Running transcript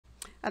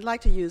I'd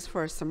like to use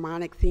for a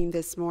sermonic theme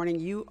this morning,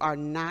 you are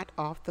not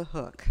off the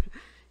hook.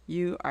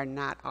 You are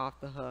not off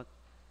the hook.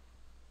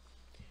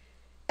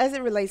 As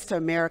it relates to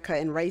America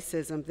and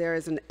racism, there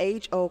is an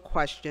age-old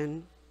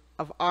question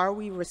of are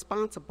we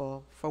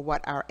responsible for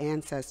what our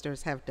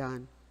ancestors have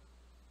done?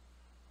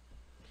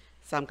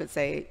 Some could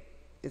say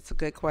it's a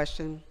good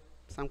question.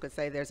 Some could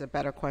say there's a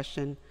better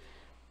question.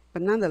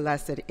 But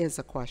nonetheless, it is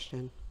a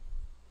question.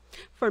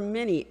 For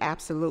many,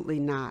 absolutely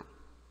not.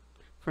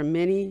 For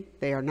many,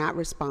 they are not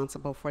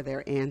responsible for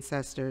their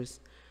ancestors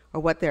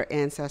or what their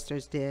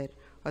ancestors did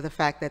or the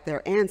fact that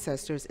their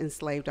ancestors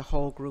enslaved a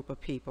whole group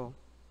of people.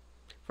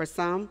 For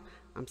some,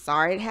 I'm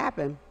sorry it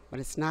happened, but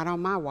it's not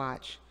on my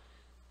watch.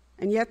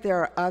 And yet there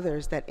are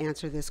others that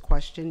answer this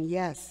question,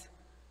 yes.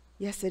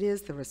 Yes, it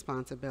is the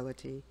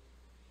responsibility.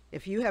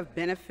 If you have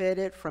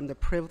benefited from the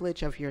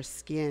privilege of your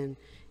skin,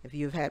 if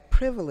you've had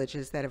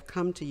privileges that have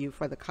come to you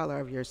for the color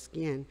of your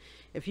skin,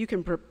 if you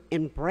can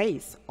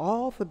embrace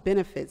all the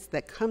benefits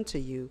that come to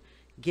you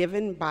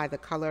given by the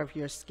color of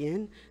your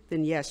skin,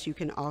 then yes, you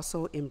can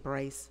also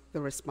embrace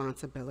the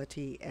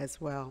responsibility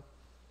as well.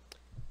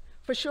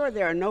 For sure,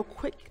 there are no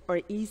quick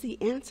or easy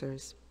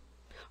answers.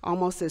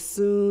 Almost as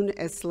soon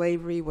as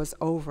slavery was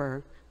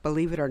over,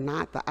 believe it or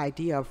not, the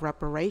idea of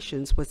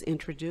reparations was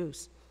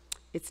introduced.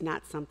 It's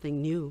not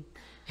something new.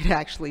 It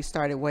actually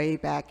started way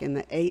back in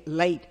the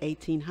late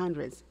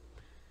 1800s.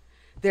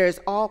 There's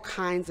all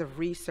kinds of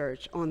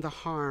research on the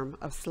harm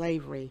of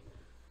slavery.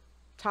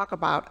 Talk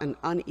about an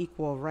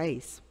unequal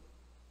race.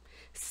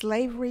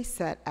 Slavery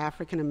set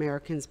African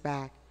Americans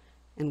back,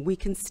 and we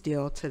can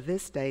still, to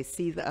this day,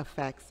 see the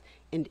effects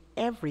in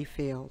every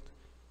field,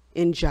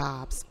 in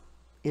jobs,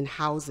 in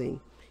housing,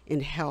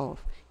 in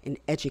health, in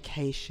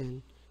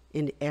education,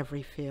 in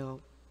every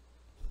field.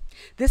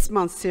 This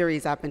month's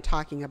series, I've been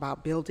talking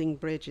about building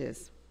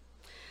bridges.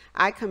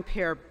 I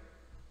compare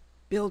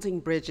building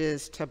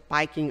bridges to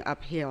biking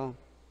uphill.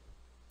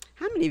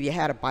 How many of you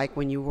had a bike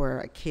when you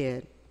were a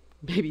kid?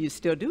 Maybe you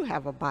still do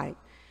have a bike.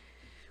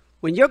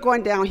 When you're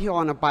going downhill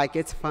on a bike,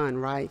 it's fun,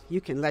 right?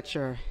 You can let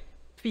your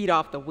feet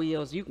off the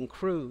wheels, you can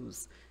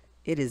cruise.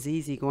 It is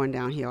easy going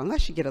downhill,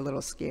 unless you get a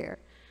little scared.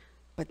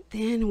 But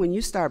then when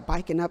you start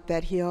biking up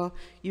that hill,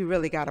 you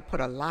really got to put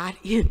a lot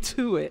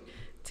into it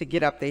to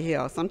get up the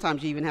hill.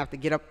 Sometimes you even have to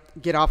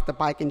get off the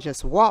bike and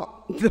just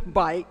walk the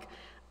bike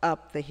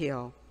up the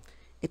hill.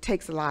 It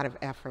takes a lot of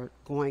effort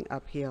going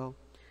uphill.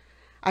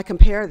 I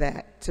compare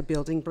that to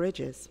building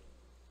bridges.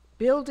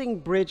 Building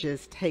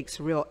bridges takes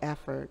real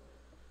effort.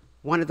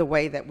 One of the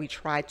ways that we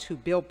try to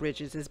build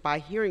bridges is by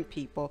hearing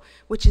people,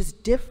 which is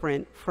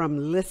different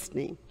from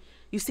listening.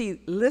 You see,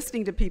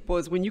 listening to people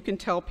is when you can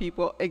tell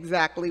people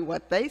exactly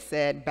what they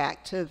said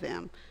back to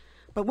them.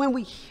 But when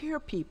we hear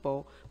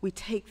people, we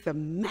take the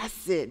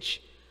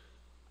message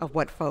of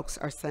what folks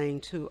are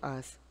saying to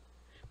us.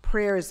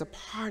 Prayer is a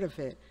part of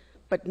it,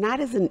 but not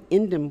as an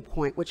ending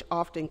point, which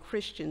often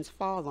Christians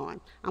fall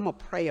on. I'm going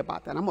to pray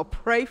about that. I'm going to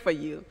pray for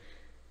you.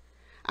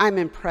 I'm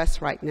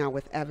impressed right now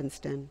with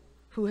Evanston,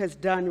 who has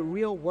done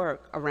real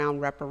work around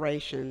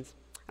reparations.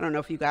 I don't know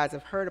if you guys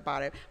have heard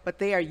about it, but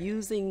they are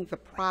using the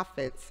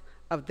profits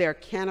of their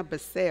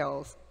cannabis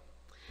sales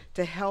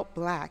to help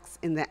blacks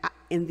in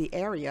the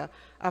area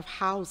of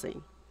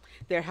housing.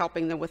 They're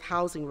helping them with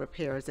housing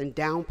repairs and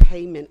down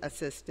payment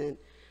assistance.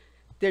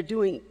 They're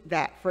doing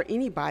that for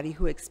anybody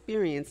who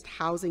experienced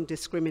housing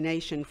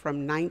discrimination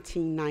from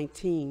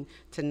 1919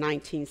 to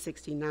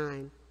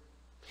 1969.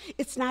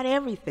 It's not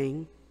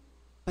everything,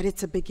 but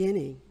it's a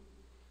beginning,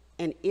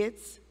 and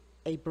it's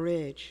a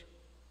bridge.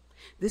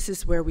 This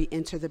is where we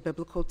enter the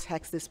biblical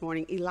text this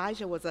morning.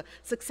 Elijah was a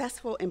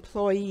successful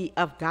employee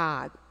of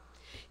God.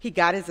 He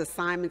got his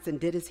assignments and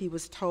did as he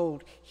was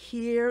told.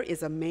 Here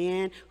is a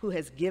man who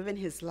has given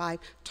his life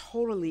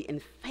totally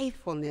in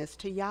faithfulness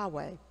to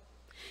Yahweh.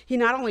 He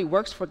not only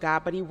works for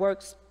God, but he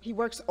works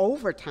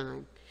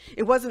overtime.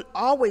 It wasn't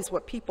always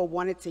what people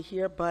wanted to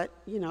hear, but,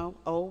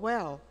 oh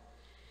well.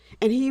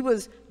 And he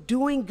was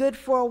doing good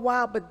for a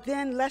while, but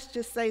then let's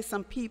just say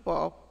some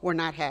people were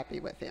not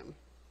happy with him.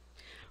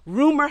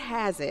 Rumor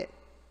has it,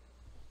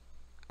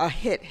 a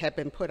hit had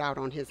been put out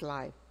on his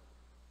life.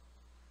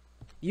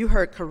 You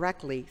heard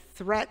correctly,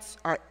 threats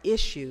are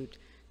issued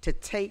to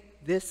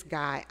take this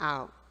guy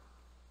out.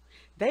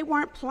 They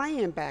weren't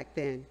playing back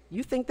then.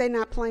 You think they're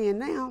not playing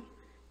now?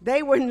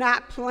 They were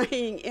not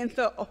playing in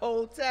the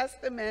Old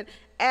Testament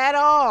at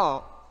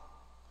all.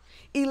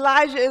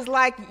 Elijah is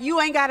like,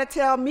 you ain't got to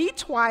tell me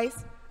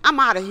twice. I'm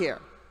out of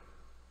here.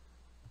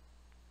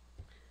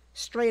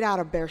 Straight out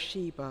of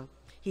Beersheba,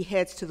 he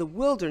heads to the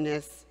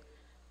wilderness,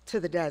 to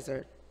the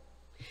desert.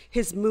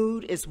 His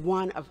mood is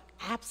one of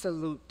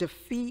absolute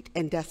defeat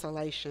and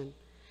desolation.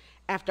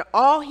 After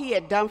all he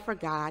had done for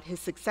God, his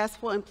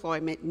successful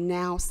employment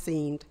now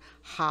seemed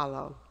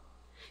hollow.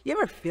 You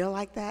ever feel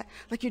like that?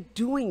 Like you're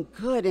doing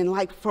good and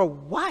like for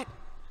what?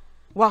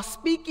 While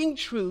speaking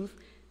truth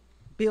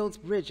builds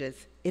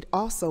bridges, it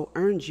also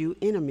earns you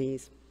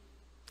enemies.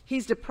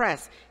 He's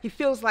depressed. He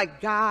feels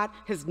like God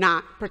has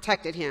not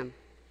protected him.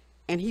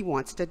 and he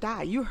wants to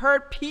die. You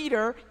heard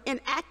Peter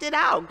enact it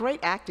out. Great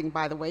acting,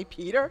 by the way,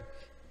 Peter.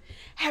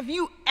 Have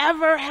you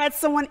ever had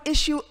someone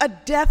issue a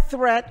death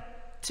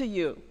threat to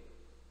you?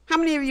 How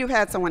many of you have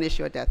had someone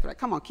issue a death threat?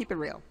 Come on, keep it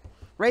real.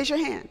 Raise your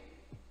hand.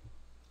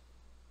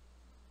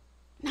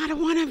 Not a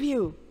one of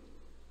you.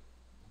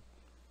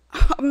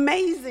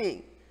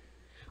 Amazing.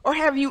 Or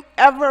have you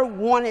ever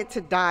wanted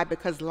to die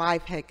because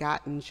life had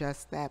gotten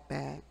just that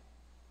bad?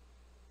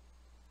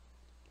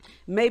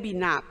 Maybe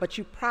not, but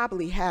you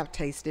probably have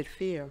tasted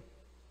fear.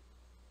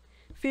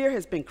 Fear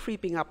has been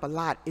creeping up a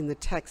lot in the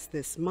text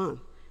this month.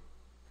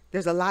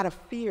 There's a lot of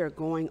fear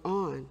going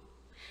on.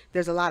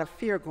 There's a lot of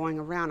fear going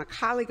around. A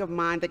colleague of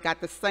mine that got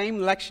the same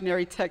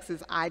lectionary text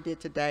as I did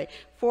today,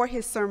 for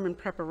his sermon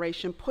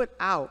preparation, put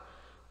out,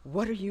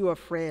 "What are you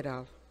afraid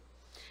of?"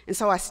 And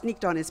so I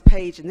sneaked on his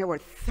page, and there were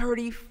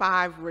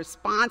 35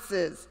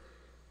 responses.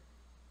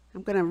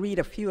 I'm going to read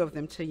a few of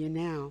them to you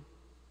now.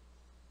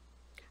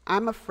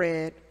 I'm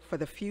afraid for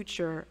the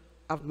future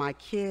of my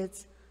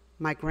kids,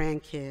 my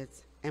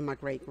grandkids, and my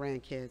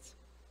great-grandkids.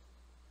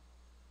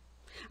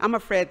 I'm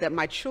afraid that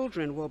my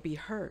children will be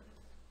hurt.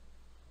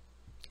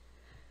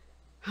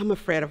 I'm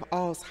afraid of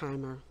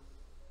Alzheimer's.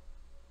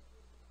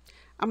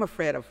 I'm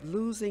afraid of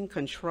losing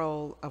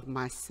control of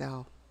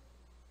myself.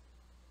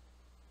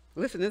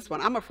 Listen to this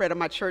one. I'm afraid of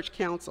my church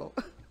council.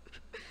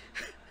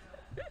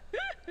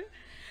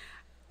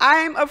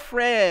 I'm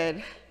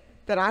afraid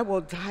that I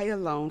will die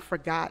alone,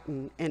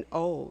 forgotten, and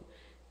old,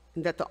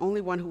 and that the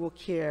only one who will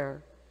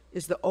care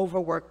is the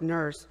overworked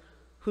nurse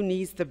who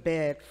needs the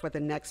bed for the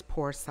next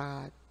poor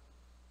sod.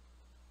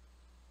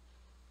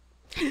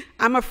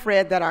 I'm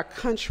afraid that our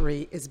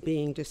country is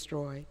being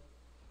destroyed.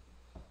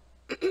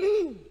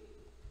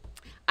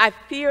 I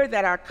fear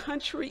that our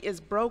country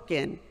is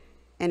broken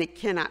and it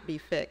cannot be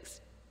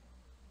fixed.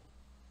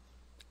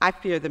 I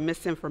fear the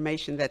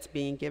misinformation that's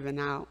being given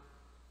out.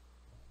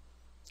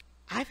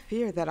 I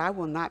fear that I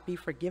will not be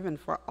forgiven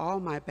for all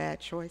my bad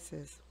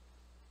choices.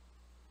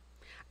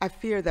 I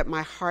fear that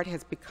my heart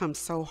has become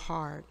so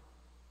hard.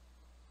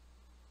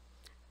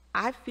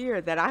 I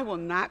fear that I will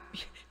not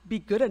be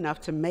good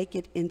enough to make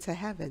it into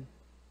heaven.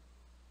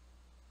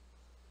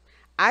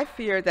 I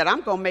fear that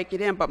I'm going to make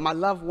it in, but my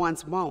loved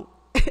ones won't,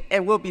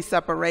 and we'll be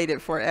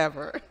separated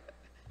forever.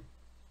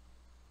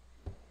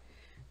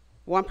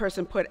 One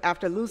person put,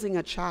 after losing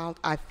a child,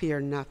 I fear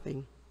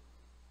nothing.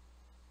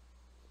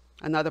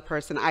 Another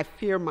person, I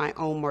fear my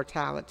own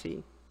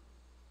mortality.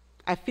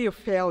 I fear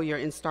failure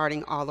in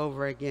starting all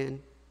over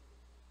again.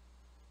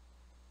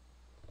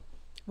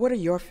 What are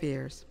your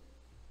fears?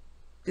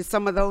 Did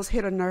some of those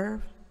hit a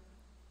nerve?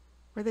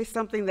 Were they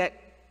something that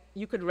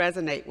you could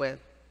resonate with?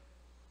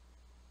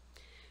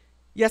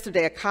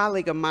 Yesterday, a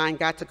colleague of mine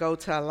got to go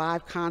to a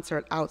live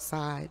concert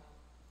outside.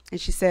 And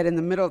she said in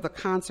the middle of the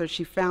concert,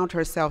 she found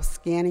herself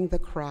scanning the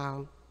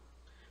crowd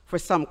for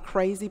some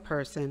crazy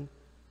person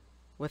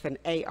with an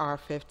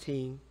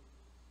AR-15,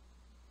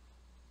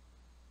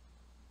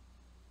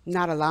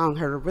 not allowing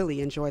her to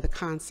really enjoy the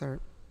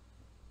concert.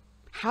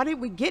 How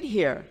did we get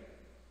here?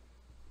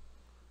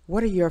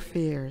 What are your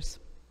fears?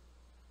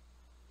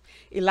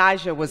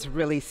 Elijah was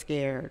really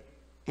scared,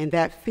 and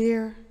that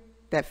fear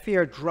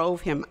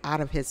drove him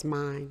out of his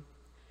mind.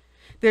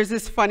 There's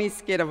this funny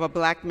skit of a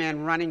black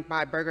man running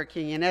by Burger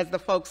King, and as the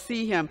folks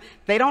see him,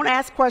 they don't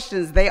ask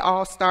questions, they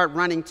all start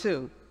running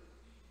too.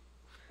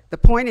 The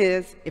point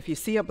is, if you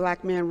see a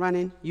black man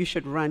running, you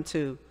should run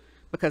too,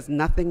 because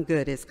nothing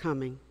good is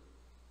coming.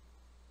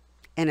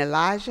 And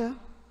Elijah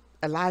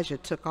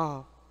took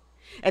off.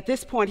 At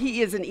this point,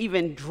 he isn't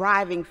even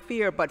driving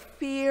fear, but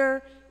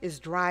fear is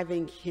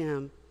driving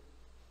him.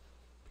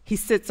 He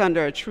sits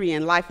under a tree,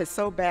 and life is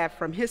so bad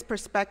from his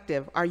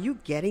perspective. Are you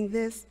getting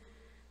this?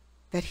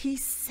 That he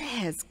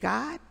says,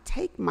 God,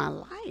 take my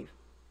life.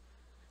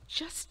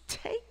 Just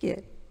take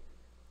it.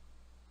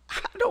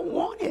 I don't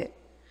want it.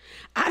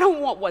 I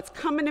don't want what's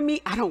coming to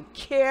me. I don't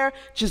care.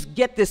 Just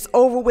get this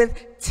over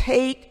with.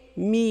 Take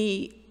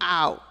me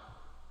out.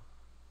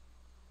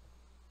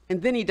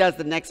 And then he does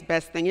the next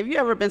best thing. Have you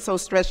ever been so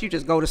stressed you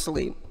just go to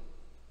sleep?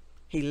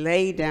 He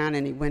laid down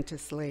and he went to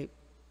sleep.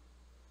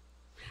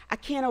 I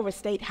can't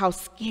overstate how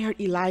scared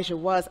Elijah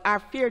was. Our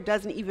fear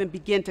doesn't even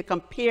begin to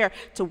compare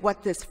to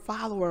what this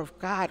follower of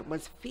God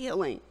was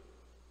feeling.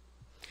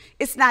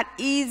 It's not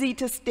easy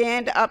to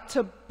stand up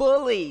to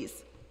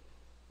bullies.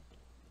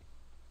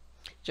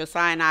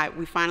 Josiah and I,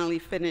 we finally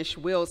finished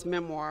Will's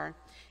memoir,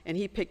 and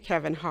he picked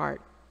Kevin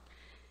Hart.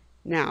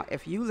 Now,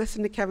 if you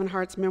listen to Kevin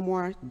Hart's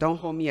memoir, don't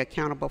hold me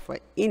accountable for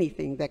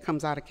anything that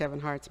comes out of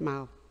Kevin Hart's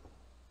mouth.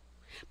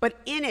 But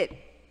in it,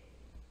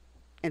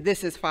 and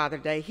this is Father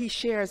Day, he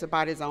shares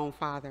about his own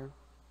father.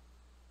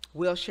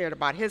 Will shared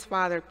about his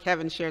father.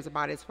 Kevin shares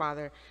about his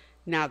father.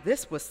 Now,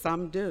 this was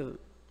some dude.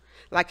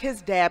 Like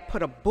his dad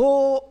put a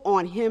bull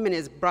on him and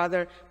his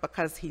brother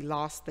because he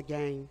lost the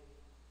game.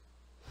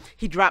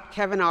 He dropped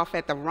Kevin off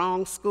at the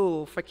wrong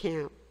school for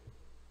camp.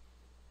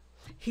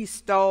 He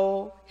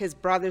stole his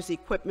brother's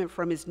equipment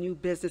from his new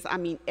business. I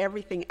mean,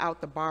 everything out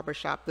the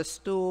barbershop, the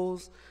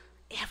stools,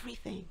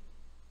 everything.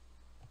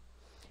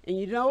 And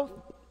you know,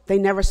 They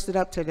never stood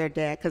up to their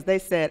dad because they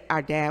said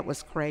our dad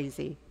was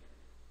crazy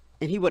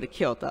and he would have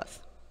killed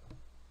us.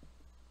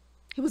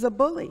 He was a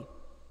bully.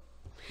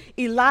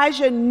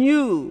 Elijah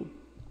knew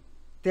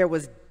there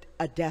was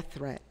a death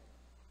threat,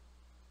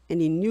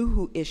 and he knew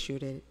who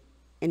issued it,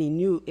 and he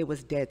knew it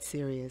was dead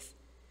serious,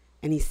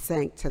 and he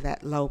sank to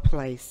that low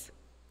place.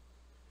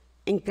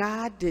 And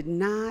God did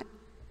not,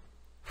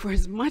 for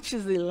as much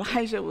as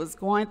Elijah was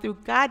going through,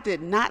 God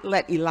did not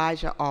let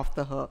Elijah off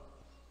the hook.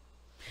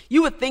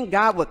 You would think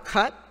God would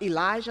cut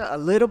Elijah a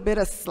little bit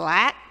of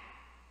slack.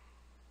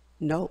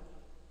 Nope.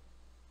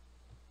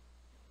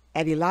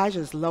 At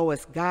Elijah's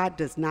lowest, God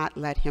does not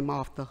let him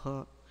off the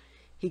hook.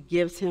 He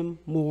gives him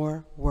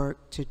more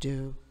work to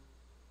do.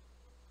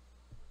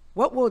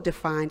 What will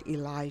define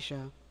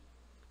Elijah?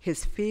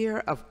 His fear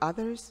of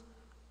others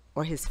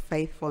or his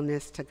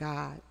faithfulness to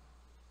God?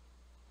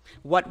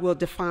 What will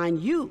define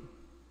you?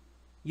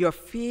 Your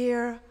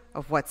fear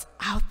of what's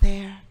out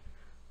there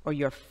or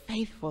your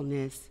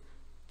faithfulness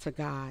to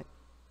God?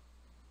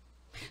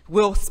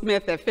 Will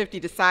Smith at 50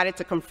 decided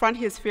to confront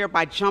his fear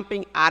by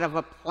jumping out of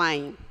a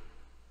plane.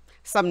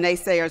 Some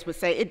naysayers would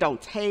say it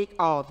don't take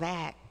all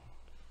that,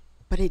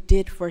 but it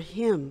did for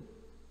him.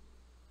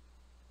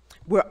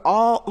 We're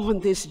all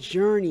on this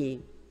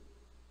journey.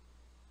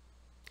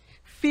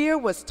 Fear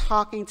was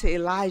talking to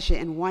Elijah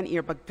in one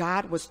ear, but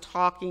God was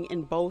talking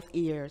in both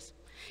ears.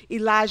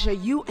 Elijah,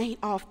 you ain't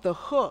off the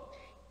hook.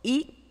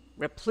 Eat,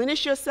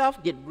 replenish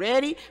yourself, get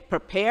ready,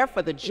 prepare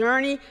for the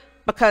journey,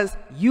 because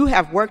you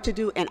have work to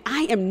do, and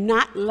I am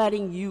not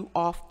letting you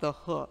off the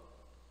hook.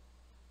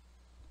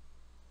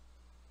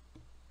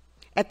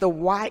 At the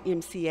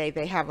YMCA,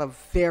 they have a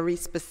very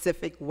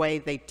specific way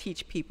they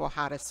teach people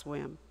how to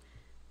swim.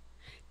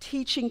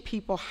 Teaching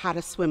people how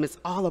to swim is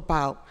all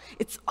about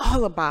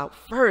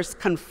first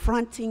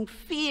confronting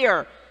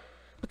fear.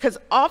 Because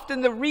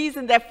often the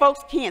reason that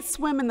folks can't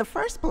swim in the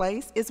first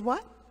place is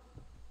what?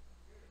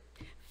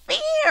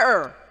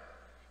 Fear.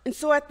 And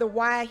so at the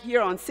Y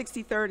here on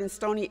 63rd and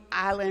Stony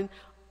Island,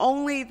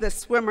 only the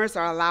swimmers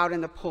are allowed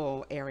in the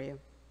pool area.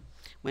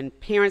 When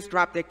parents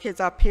drop their kids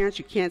off, parents,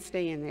 you can't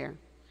stay in there.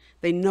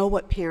 They know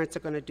what parents are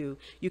going to do.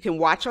 You can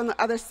watch on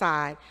the other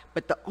side,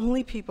 but the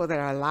only people that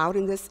are allowed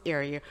in this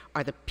area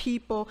are the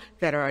people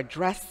that are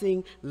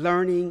addressing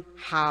learning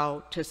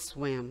how to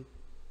swim.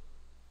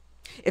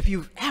 If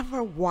you've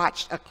ever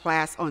watched a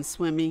class on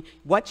swimming,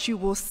 what you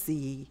will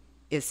see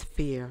is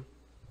fear.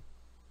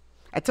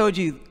 I told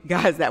you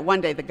guys that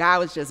one day the guy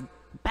was just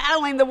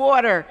battling the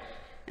water,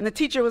 and the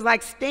teacher was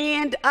like,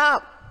 stand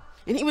up.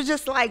 And he was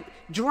just like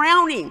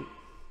drowning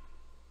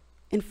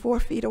in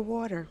 4 feet of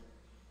water.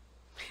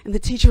 And the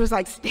teacher was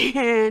like,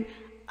 stand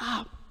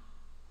up.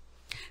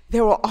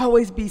 There will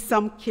always be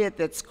some kid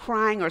that's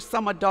crying or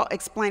some adult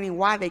explaining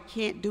why they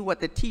can't do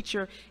what the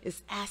teacher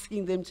is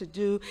asking them to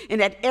do.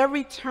 And at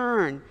every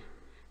turn,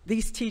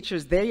 these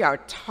teachers, they are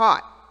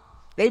taught,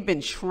 they've been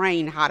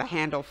trained how to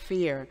handle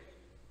fear.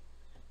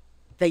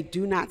 They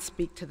do not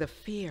speak to the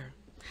fear.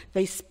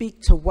 They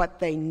speak to what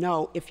they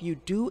know. If you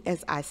do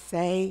as I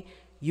say,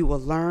 you will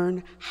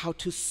learn how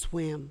to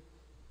swim.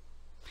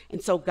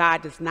 And so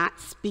God does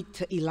not speak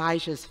to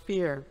Elijah's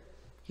fear.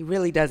 He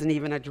really doesn't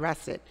even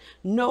address it.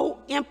 No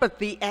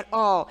empathy at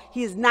all.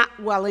 He is not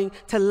willing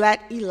to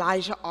let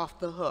Elijah off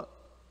the hook.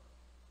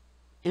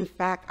 In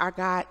fact, our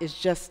God is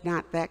just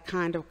not that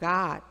kind of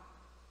God.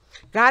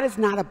 God is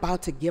not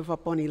about to give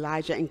up on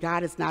Elijah, and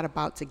God is not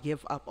about to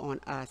give up on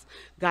us.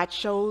 God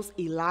shows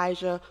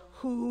Elijah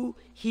who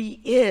he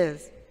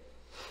is.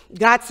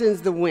 God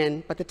sends the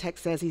wind, but the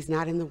text says he's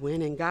not in the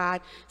wind, and God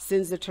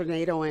sends the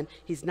tornado, and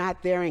he's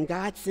not there, and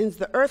God sends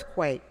the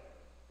earthquake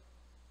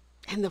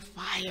and the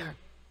fire.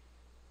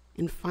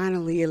 And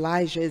finally,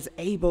 Elijah is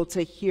able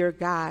to hear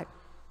God.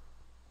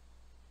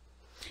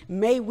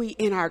 May we,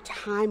 in our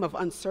time of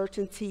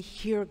uncertainty,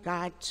 hear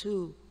God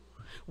too.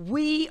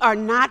 We are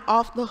not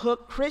off the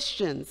hook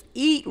Christians.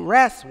 Eat,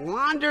 rest,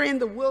 wander in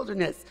the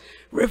wilderness,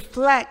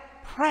 reflect,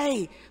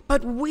 pray,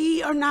 but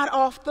we are not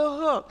off the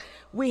hook.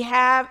 We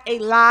have a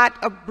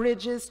lot of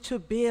bridges to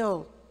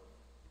build.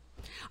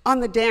 On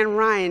the Dan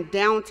Ryan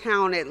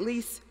downtown, at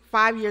least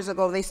 5 years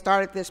ago, they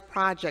started this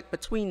project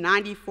between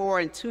 94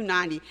 and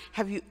 290.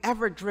 Have you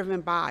ever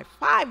driven by?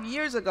 5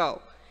 years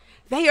ago.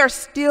 They are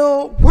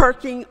still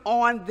working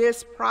on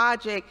this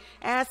project.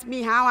 Ask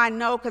me how I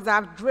know, because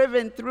I've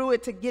driven through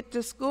it to get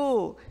to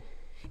school.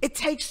 It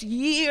takes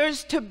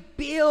years to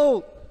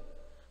build.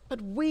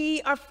 But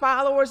we are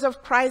followers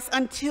of Christ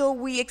until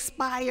we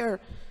expire.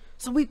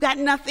 So we've got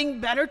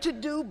nothing better to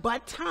do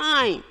but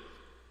time.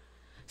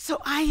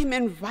 So I am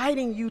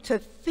inviting you to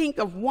think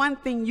of one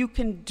thing you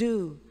can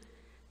do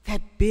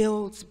that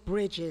builds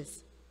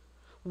bridges.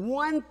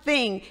 One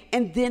thing,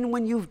 and then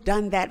when you've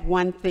done that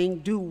one thing,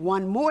 do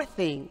one more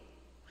thing.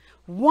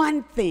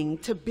 One thing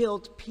to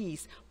build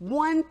peace.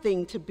 One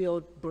thing to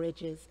build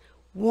bridges.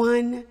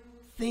 One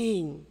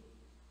thing.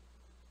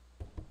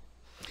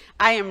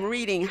 I am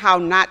reading How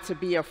Not to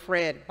Be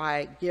Afraid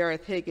by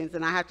Gareth Higgins,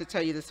 and I have to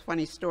tell you this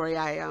funny story.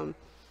 I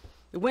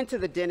went to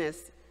the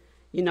dentist.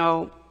 You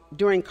know,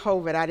 during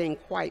COVID, I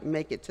didn't quite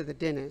make it to the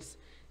dentist.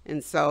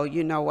 And so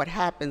you know what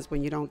happens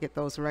when you don't get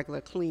those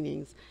regular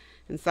cleanings.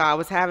 And so I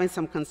was having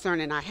some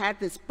concern, and I had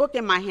this book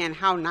in my hand,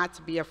 How Not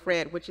to Be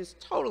Afraid, which is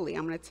totally,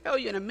 I'm going to tell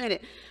you in a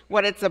minute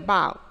what it's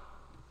about.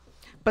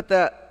 But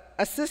the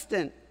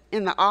assistant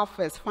in the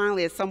office,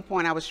 finally at some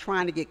point I was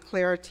trying to get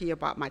clarity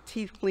about my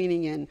teeth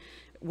cleaning and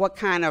what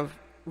kind of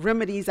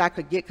remedies I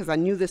could get, because I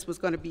knew this was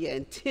going to be an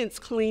intense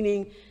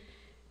cleaning.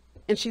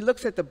 And she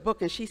looks at the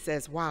book and she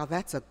says, wow,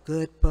 that's a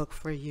good book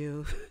for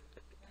you.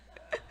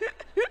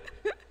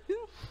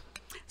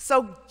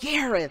 So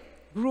Gareth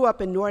grew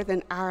up in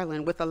Northern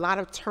Ireland with a lot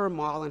of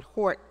turmoil and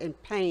hurt and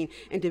pain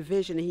and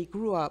division, and he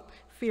grew up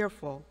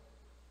fearful.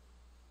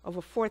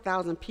 Over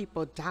 4,000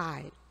 people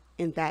died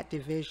in that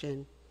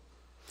division.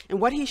 And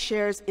what he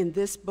shares in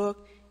this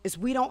book is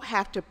we don't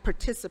have to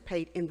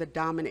participate in the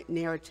dominant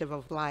narrative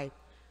of life,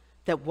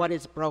 that what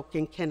is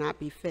broken cannot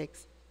be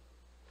fixed.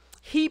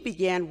 He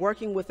began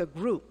working with a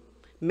group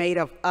made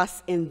of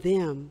us and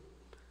them,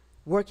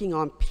 working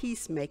on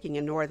peacemaking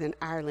in Northern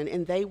Ireland,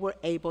 and they were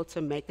able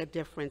to make a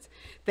difference.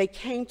 They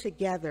came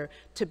together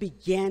to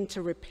begin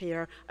to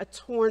repair a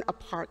torn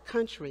apart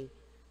country.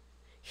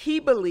 He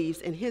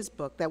believes in his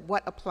book that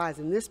what applies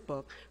in this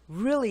book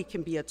really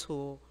can be a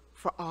tool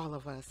for all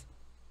of us.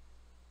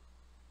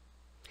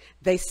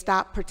 They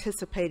stopped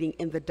participating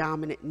in the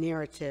dominant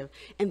narrative,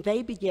 and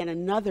they began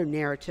another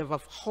narrative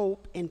of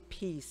hope and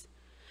peace.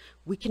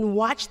 We can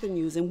watch the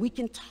news and we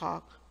can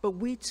talk, but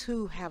we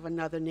too have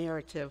another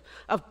narrative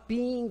of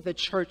being the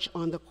church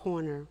on the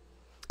corner,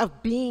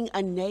 of being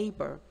a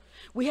neighbor.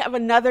 We have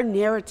another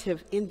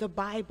narrative in the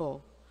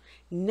Bible.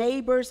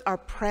 Neighbors are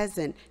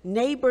present,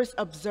 neighbors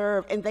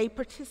observe, and they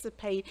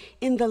participate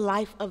in the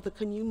life of the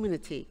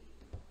community.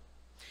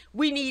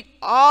 We need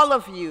all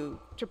of you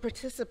to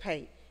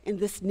participate in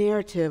this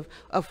narrative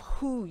of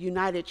who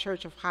United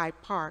Church of Hyde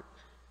Park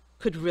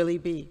could really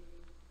be.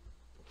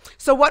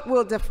 So what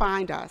will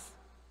define us?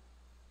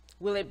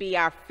 Will it be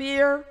our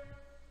fear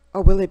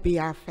or will it be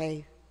our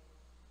faith?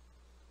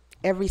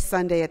 Every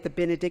Sunday at the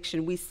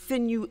benediction, we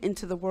send you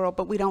into the world,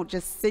 but we don't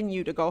just send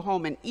you to go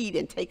home and eat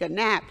and take a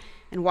nap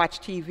and watch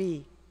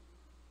TV.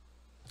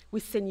 We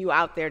send you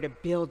out there to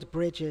build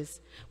bridges.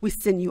 We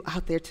send you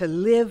out there to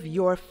live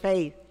your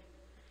faith.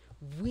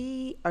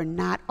 We are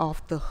not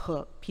off the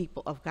hook,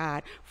 people of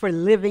God, for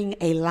living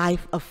a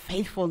life of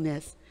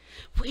faithfulness.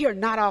 We are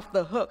not off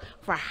the hook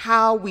for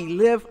how we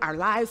live our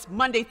lives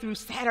Monday through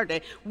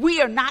Saturday.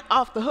 We are not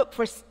off the hook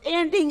for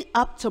standing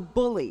up to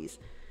bullies.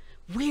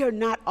 We are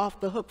not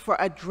off the hook for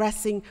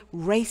addressing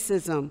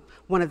racism,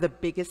 one of the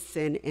biggest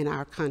sins in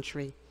our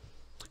country.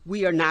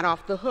 We are not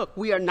off the hook.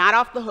 We are not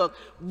off the hook.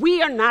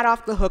 We are not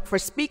off the hook for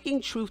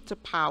speaking truth to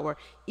power,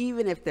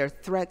 even if there are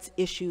threats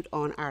issued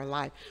on our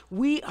life.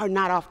 We are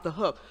not off the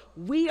hook.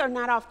 We are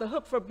not off the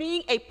hook for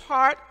being a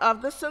part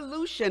of the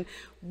solution.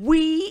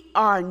 We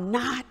are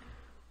not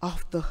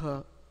off the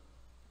hook.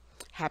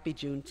 Happy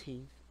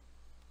Juneteenth.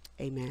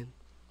 Amen.